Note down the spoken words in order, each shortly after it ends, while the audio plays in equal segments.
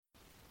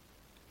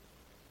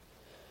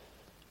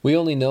We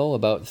only know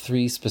about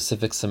 3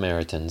 specific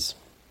Samaritans.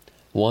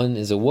 One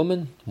is a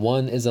woman,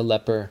 one is a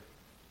leper,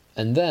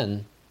 and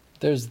then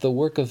there's the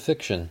work of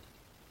fiction.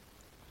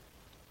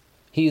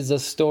 He's a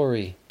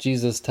story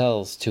Jesus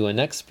tells to an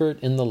expert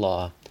in the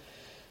law.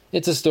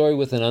 It's a story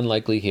with an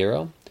unlikely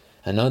hero,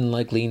 an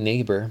unlikely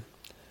neighbor.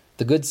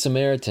 The Good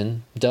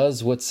Samaritan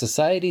does what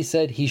society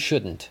said he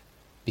shouldn't,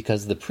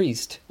 because the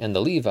priest and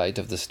the Levite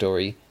of the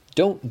story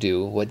don't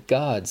do what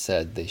God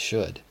said they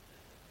should.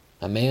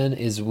 A man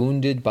is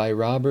wounded by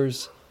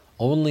robbers.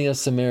 Only a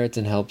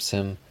Samaritan helps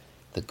him.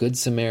 The Good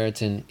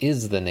Samaritan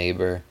is the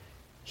neighbor.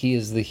 He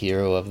is the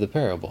hero of the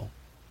parable.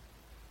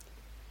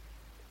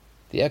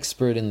 The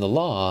expert in the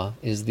law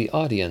is the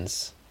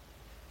audience.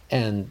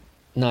 And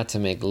not to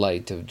make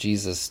light of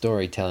Jesus'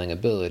 storytelling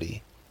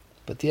ability,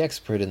 but the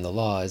expert in the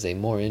law is a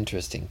more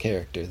interesting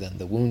character than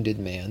the wounded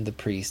man, the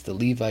priest, the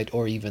Levite,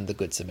 or even the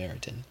Good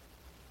Samaritan.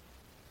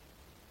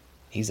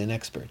 He's an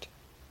expert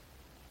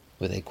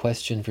with a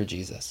question for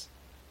Jesus.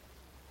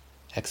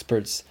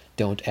 Experts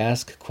don't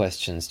ask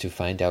questions to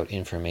find out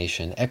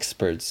information.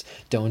 Experts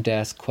don't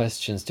ask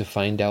questions to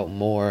find out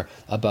more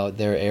about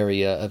their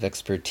area of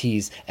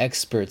expertise.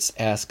 Experts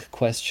ask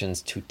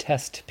questions to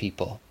test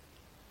people.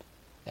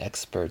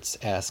 Experts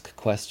ask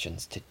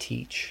questions to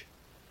teach.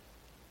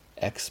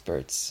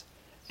 Experts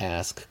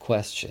ask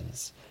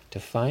questions to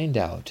find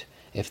out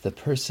if the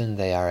person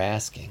they are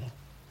asking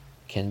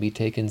can be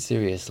taken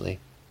seriously.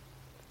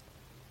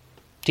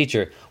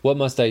 Teacher, what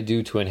must I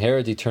do to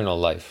inherit eternal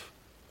life?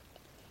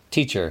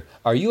 Teacher,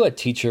 are you a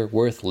teacher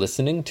worth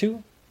listening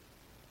to?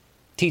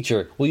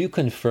 Teacher, will you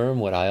confirm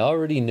what I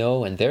already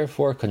know and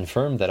therefore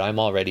confirm that I'm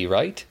already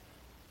right?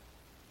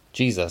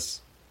 Jesus,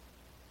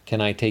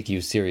 can I take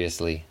you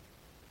seriously?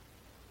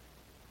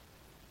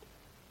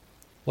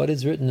 What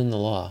is written in the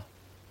law?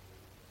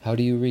 How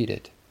do you read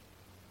it?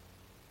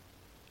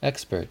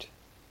 Expert,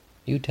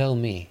 you tell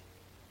me.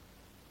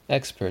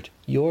 Expert,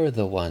 you're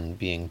the one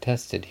being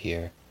tested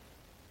here.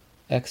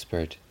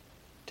 Expert,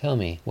 tell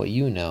me what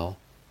you know,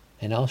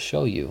 and I'll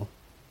show you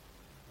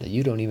that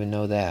you don't even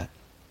know that.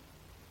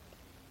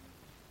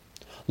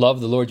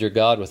 Love the Lord your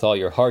God with all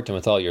your heart and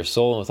with all your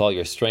soul and with all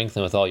your strength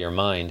and with all your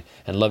mind,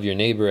 and love your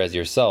neighbor as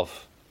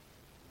yourself.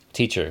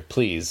 Teacher,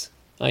 please,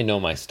 I know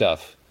my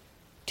stuff.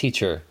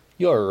 Teacher,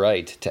 you're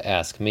right to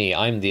ask me.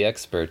 I'm the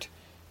expert.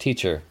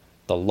 Teacher,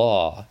 the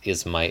law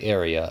is my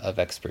area of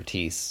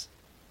expertise.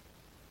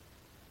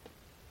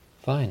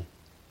 Fine.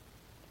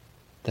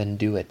 Then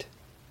do it.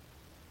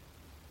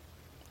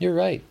 You're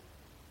right.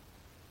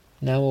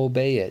 Now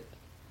obey it.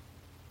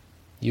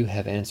 You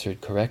have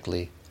answered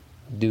correctly.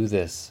 Do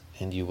this,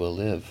 and you will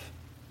live.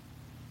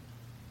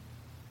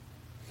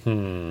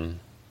 All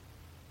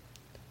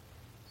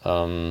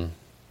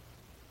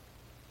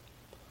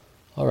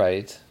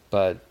right,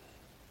 but...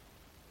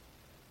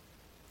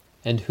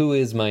 And who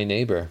is my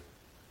neighbor?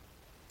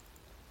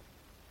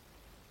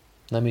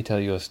 Let me tell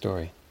you a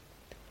story.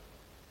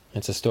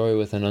 It's a story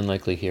with an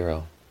unlikely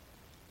hero,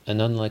 an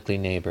unlikely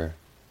neighbor.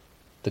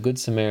 The Good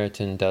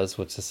Samaritan does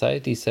what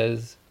society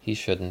says he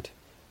shouldn't,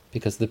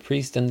 because the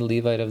priest and the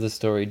Levite of the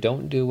story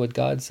don't do what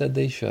God said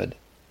they should.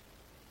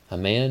 A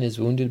man is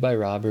wounded by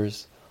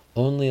robbers.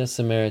 Only a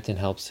Samaritan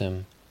helps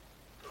him.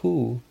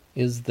 Who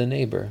is the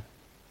neighbor?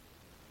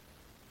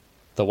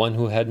 The one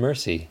who had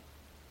mercy.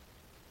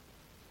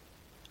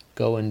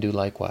 Go and do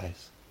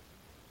likewise.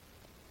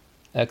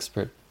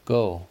 Expert,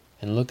 go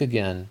and look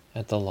again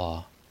at the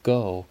law.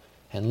 Go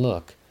and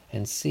look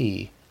and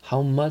see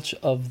how much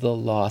of the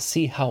law,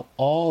 see how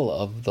all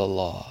of the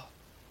law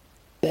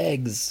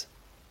begs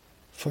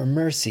for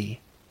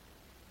mercy.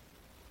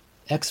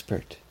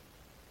 Expert,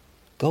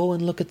 go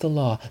and look at the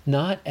law,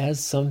 not as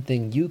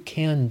something you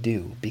can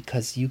do,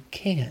 because you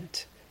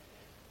can't.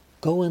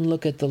 Go and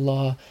look at the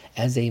law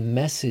as a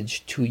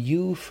message to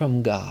you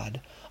from God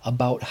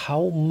about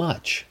how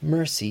much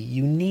mercy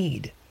you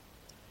need.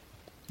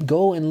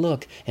 Go and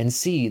look and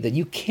see that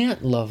you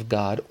can't love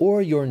God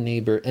or your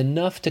neighbor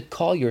enough to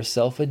call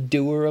yourself a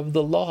doer of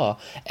the law.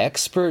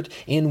 Expert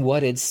in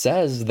what it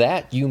says,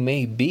 that you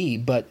may be,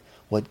 but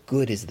what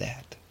good is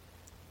that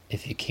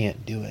if you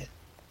can't do it?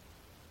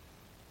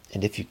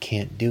 And if you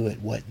can't do it,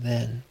 what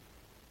then?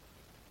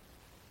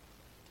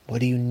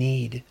 What do you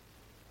need?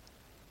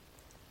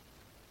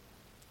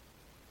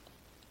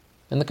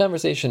 And the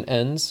conversation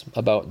ends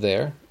about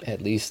there,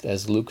 at least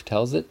as Luke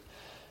tells it.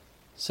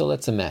 So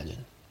let's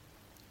imagine.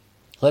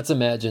 Let's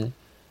imagine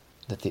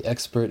that the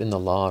expert in the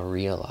law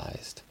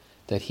realized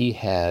that he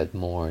had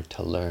more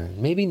to learn.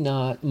 Maybe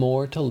not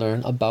more to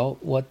learn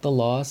about what the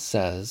law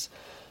says,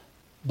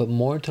 but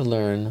more to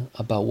learn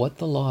about what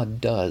the law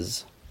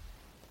does.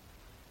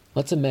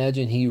 Let's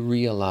imagine he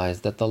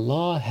realized that the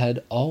law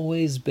had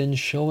always been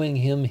showing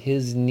him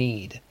his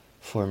need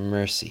for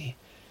mercy,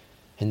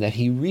 and that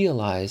he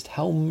realized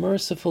how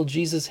merciful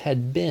Jesus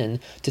had been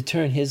to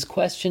turn his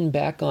question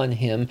back on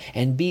him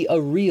and be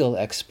a real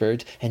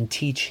expert and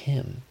teach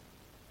him.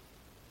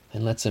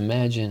 And let's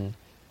imagine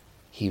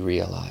he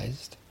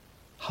realized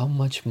how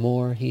much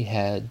more he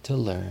had to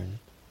learn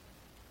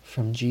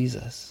from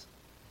Jesus.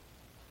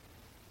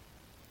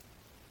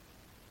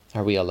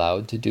 Are we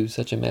allowed to do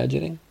such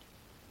imagining?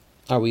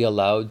 Are we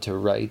allowed to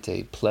write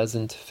a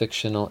pleasant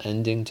fictional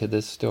ending to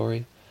this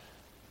story?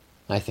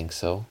 I think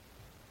so.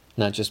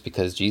 Not just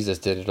because Jesus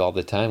did it all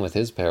the time with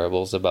his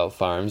parables about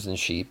farms and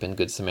sheep and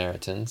good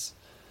Samaritans,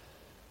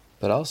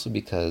 but also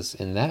because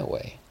in that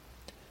way,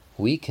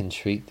 we can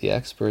treat the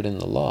expert in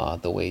the law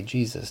the way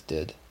Jesus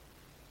did.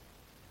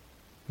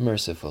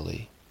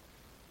 Mercifully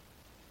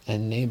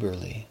and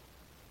neighborly,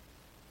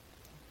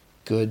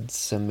 good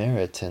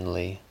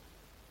Samaritanly.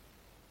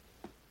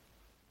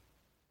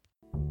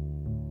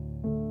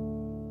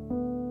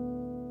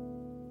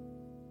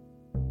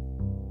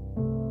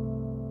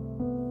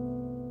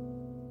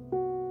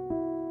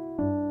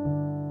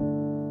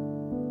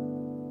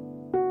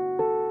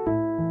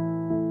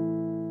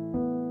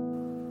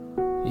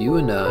 You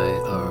and I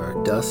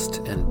are dust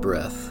and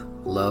breath,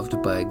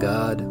 loved by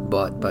God,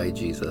 bought by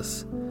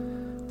Jesus.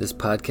 This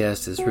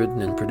podcast is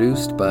written and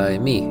produced by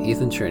me,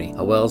 Ethan Cherney,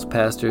 a WELS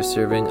pastor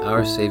serving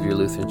Our Savior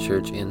Lutheran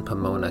Church in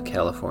Pomona,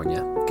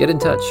 California. Get in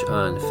touch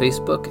on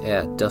Facebook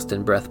at Dust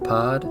and Breath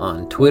Pod,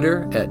 on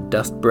Twitter at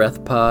Dust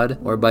Breath Pod,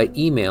 or by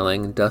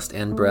emailing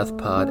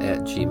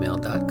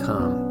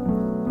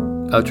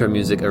dustandbreathpod@gmail.com. Outro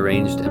music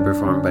arranged and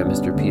performed by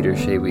Mr. Peter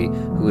Shawy,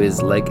 who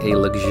is like a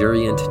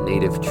luxuriant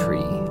native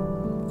tree.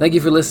 Thank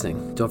you for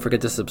listening. Don't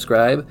forget to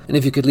subscribe. And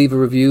if you could leave a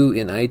review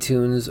in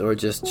iTunes or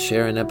just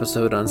share an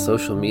episode on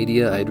social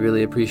media, I'd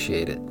really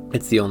appreciate it.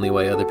 It's the only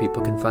way other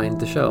people can find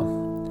the show.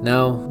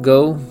 Now,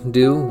 go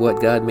do what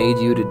God made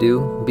you to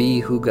do. Be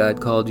who God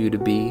called you to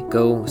be.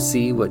 Go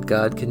see what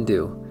God can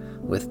do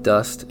with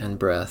dust and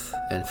breath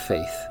and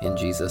faith in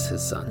Jesus,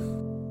 his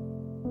Son.